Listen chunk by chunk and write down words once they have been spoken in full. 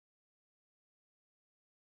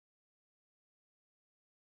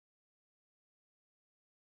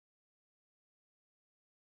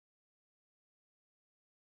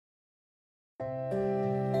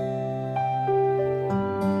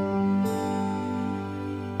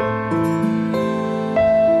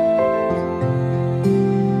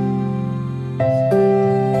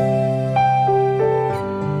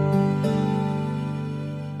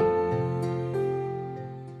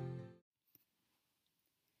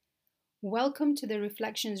Welcome to the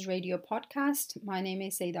Reflections Radio podcast. My name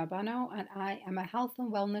is Seda Bano and I am a health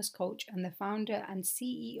and wellness coach and the founder and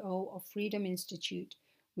CEO of Freedom Institute,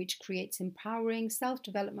 which creates empowering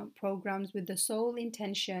self-development programs with the sole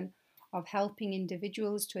intention of helping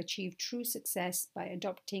individuals to achieve true success by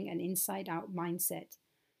adopting an inside-out mindset.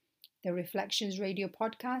 The Reflections Radio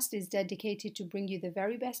podcast is dedicated to bring you the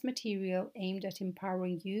very best material aimed at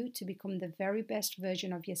empowering you to become the very best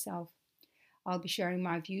version of yourself. I'll be sharing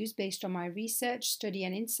my views based on my research, study,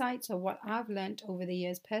 and insights of what I've learned over the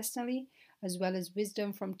years personally, as well as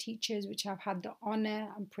wisdom from teachers which I've had the honor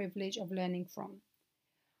and privilege of learning from.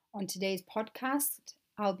 On today's podcast,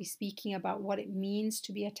 I'll be speaking about what it means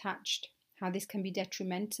to be attached, how this can be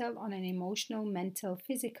detrimental on an emotional, mental,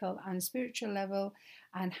 physical, and spiritual level,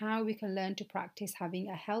 and how we can learn to practice having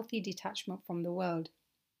a healthy detachment from the world.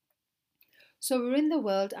 So we're in the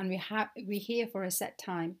world and we're here for a set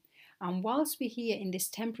time. And whilst we're here in this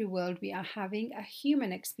temporary world, we are having a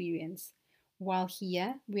human experience. While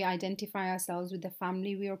here, we identify ourselves with the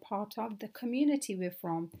family we are part of, the community we're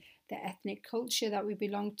from, the ethnic culture that we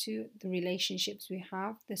belong to, the relationships we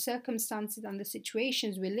have, the circumstances and the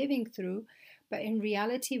situations we're living through. But in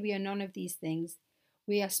reality, we are none of these things.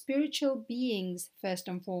 We are spiritual beings, first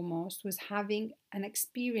and foremost, was having an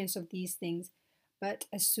experience of these things. But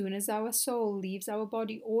as soon as our soul leaves our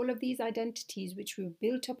body, all of these identities which we've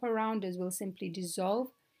built up around us will simply dissolve,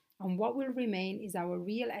 and what will remain is our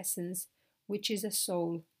real essence, which is a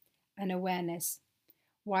soul, an awareness.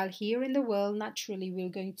 While here in the world, naturally, we're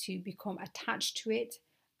going to become attached to it,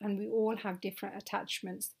 and we all have different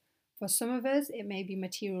attachments. For some of us, it may be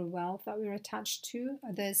material wealth that we're attached to,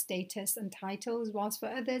 others status and titles, whilst for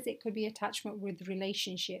others, it could be attachment with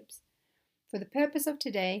relationships. For the purpose of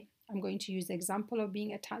today, I'm going to use the example of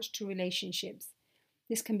being attached to relationships.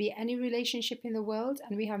 This can be any relationship in the world,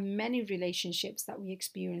 and we have many relationships that we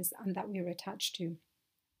experience and that we're attached to.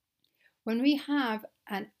 When we have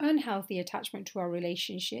an unhealthy attachment to our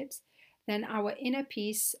relationships, then our inner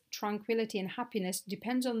peace, tranquility, and happiness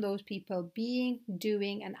depends on those people being,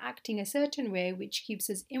 doing, and acting a certain way which keeps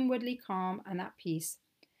us inwardly calm and at peace.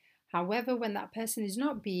 However, when that person is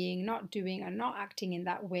not being, not doing, and not acting in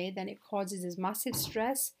that way, then it causes us massive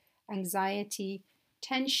stress, anxiety,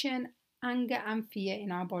 tension, anger, and fear in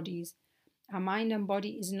our bodies. Our mind and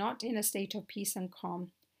body is not in a state of peace and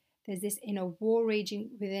calm. There's this inner war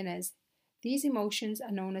raging within us. These emotions are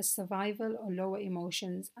known as survival or lower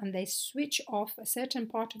emotions, and they switch off a certain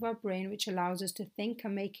part of our brain which allows us to think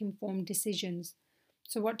and make informed decisions.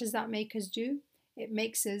 So what does that make us do? It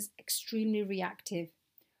makes us extremely reactive.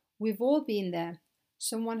 We've all been there.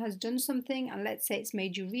 Someone has done something, and let's say it's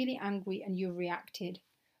made you really angry and you've reacted.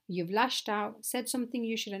 You've lashed out, said something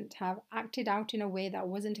you shouldn't have, acted out in a way that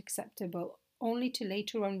wasn't acceptable, only to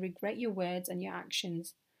later on regret your words and your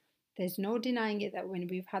actions. There's no denying it that when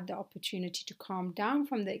we've had the opportunity to calm down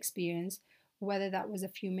from the experience, whether that was a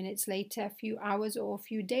few minutes later, a few hours, or a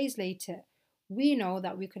few days later, we know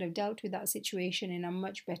that we could have dealt with that situation in a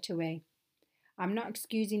much better way. I'm not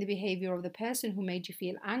excusing the behavior of the person who made you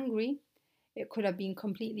feel angry. It could have been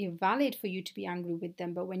completely valid for you to be angry with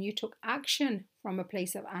them, but when you took action from a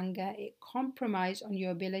place of anger, it compromised on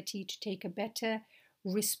your ability to take a better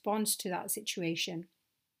response to that situation.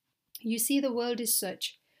 You see, the world is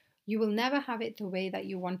such. You will never have it the way that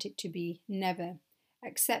you want it to be. Never.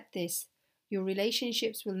 Accept this. Your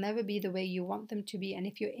relationships will never be the way you want them to be, and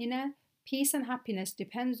if your inner peace and happiness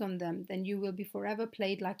depends on them, then you will be forever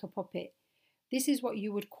played like a puppet. This is what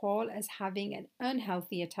you would call as having an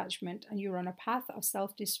unhealthy attachment, and you're on a path of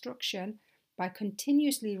self-destruction by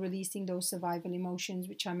continuously releasing those survival emotions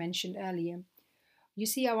which I mentioned earlier. You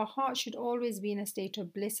see, our heart should always be in a state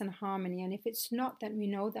of bliss and harmony, and if it's not, then we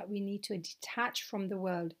know that we need to detach from the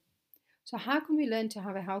world. So how can we learn to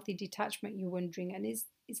have a healthy detachment, you're wondering, and is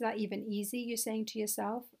that even easy, you're saying to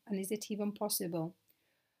yourself, and is it even possible?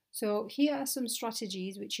 So here are some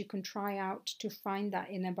strategies which you can try out to find that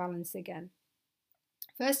inner balance again.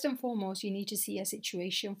 First and foremost, you need to see a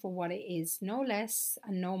situation for what it is, no less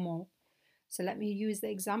and no more. So let me use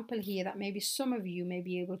the example here that maybe some of you may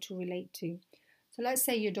be able to relate to. So let's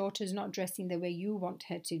say your daughter's not dressing the way you want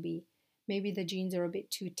her to be. Maybe the jeans are a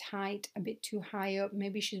bit too tight, a bit too high up.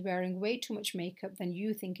 Maybe she's wearing way too much makeup than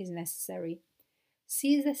you think is necessary.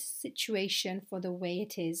 See the situation for the way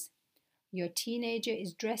it is. Your teenager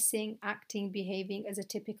is dressing, acting, behaving as a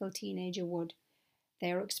typical teenager would.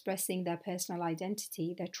 They are expressing their personal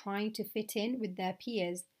identity. They're trying to fit in with their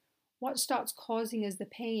peers. What starts causing us the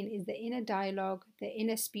pain is the inner dialogue, the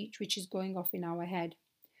inner speech which is going off in our head.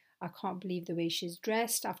 I can't believe the way she's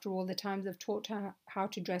dressed after all the times I've taught her how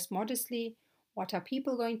to dress modestly. What are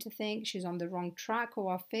people going to think? She's on the wrong track,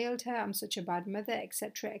 or I've failed her. I'm such a bad mother,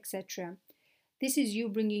 etc., etc. This is you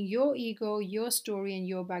bringing your ego, your story, and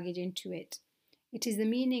your baggage into it. It is the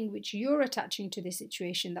meaning which you're attaching to the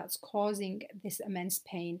situation that's causing this immense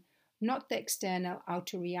pain, not the external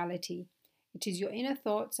outer reality. It is your inner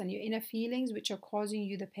thoughts and your inner feelings which are causing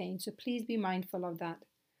you the pain, so please be mindful of that.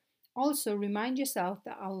 Also, remind yourself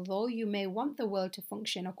that although you may want the world to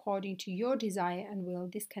function according to your desire and will,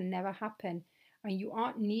 this can never happen, and you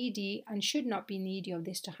aren't needy and should not be needy of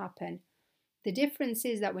this to happen. The difference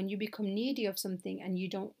is that when you become needy of something and you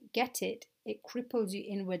don't get it, it cripples you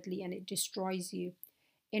inwardly and it destroys you.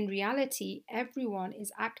 In reality, everyone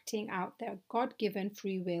is acting out their God-given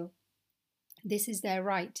free will. This is their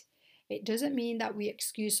right. It doesn't mean that we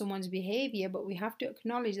excuse someone's behavior, but we have to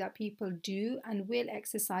acknowledge that people do and will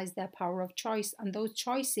exercise their power of choice, and those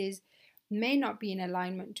choices may not be in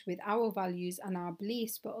alignment with our values and our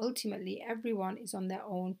beliefs, but ultimately everyone is on their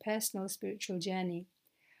own personal spiritual journey.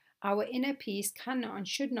 Our inner peace cannot and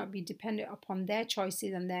should not be dependent upon their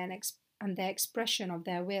choices and their expression of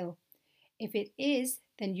their will. If it is,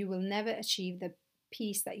 then you will never achieve the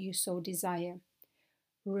peace that you so desire.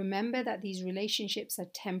 Remember that these relationships are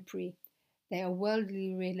temporary. They are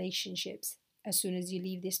worldly relationships. As soon as you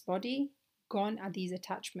leave this body, gone are these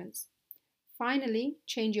attachments. Finally,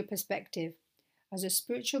 change your perspective. As a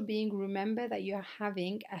spiritual being, remember that you are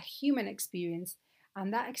having a human experience,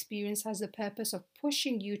 and that experience has the purpose of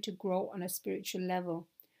pushing you to grow on a spiritual level.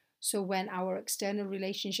 So when our external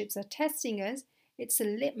relationships are testing us, it's a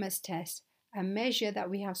litmus test, a measure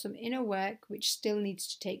that we have some inner work which still needs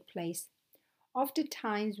to take place.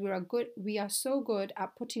 Oftentimes we are so good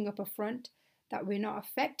at putting up a front that we're not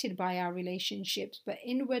affected by our relationships, but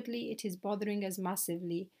inwardly it is bothering us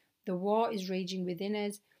massively. The war is raging within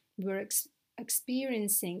us. We're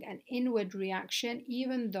experiencing an inward reaction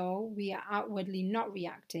even though we are outwardly not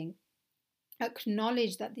reacting.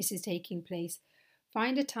 Acknowledge that this is taking place.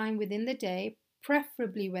 Find a time within the day,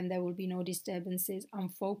 preferably when there will be no disturbances,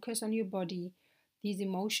 and focus on your body. These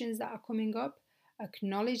emotions that are coming up,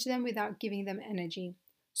 acknowledge them without giving them energy.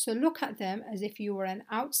 So look at them as if you were an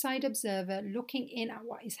outside observer looking in at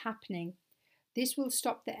what is happening. This will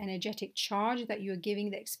stop the energetic charge that you are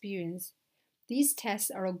giving the experience. These tests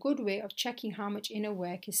are a good way of checking how much inner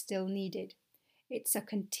work is still needed. It's a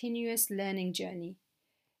continuous learning journey.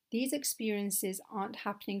 These experiences aren't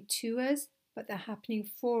happening to us, but they're happening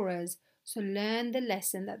for us. So learn the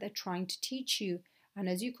lesson that they're trying to teach you. And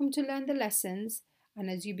as you come to learn the lessons, and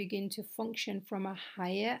as you begin to function from a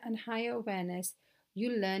higher and higher awareness, you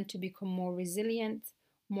learn to become more resilient,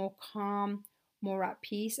 more calm, more at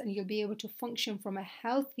peace, and you'll be able to function from a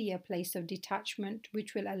healthier place of detachment,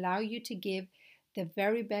 which will allow you to give the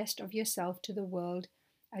very best of yourself to the world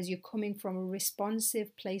as you're coming from a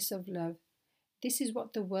responsive place of love. This is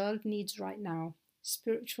what the world needs right now: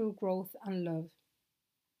 spiritual growth and love.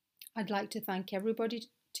 I'd like to thank everybody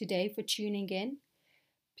today for tuning in.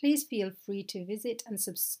 Please feel free to visit and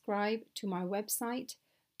subscribe to my website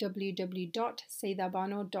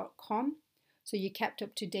www.seidabano.com so you're kept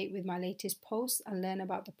up to date with my latest posts and learn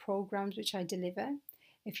about the programs which I deliver.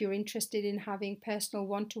 If you're interested in having personal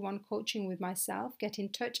one-to-one coaching with myself, get in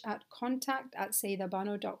touch at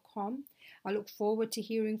contact@seidabano.com. I look forward to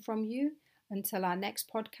hearing from you. Until our next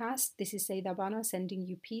podcast, this is Seida Bano sending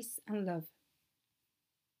you peace and love.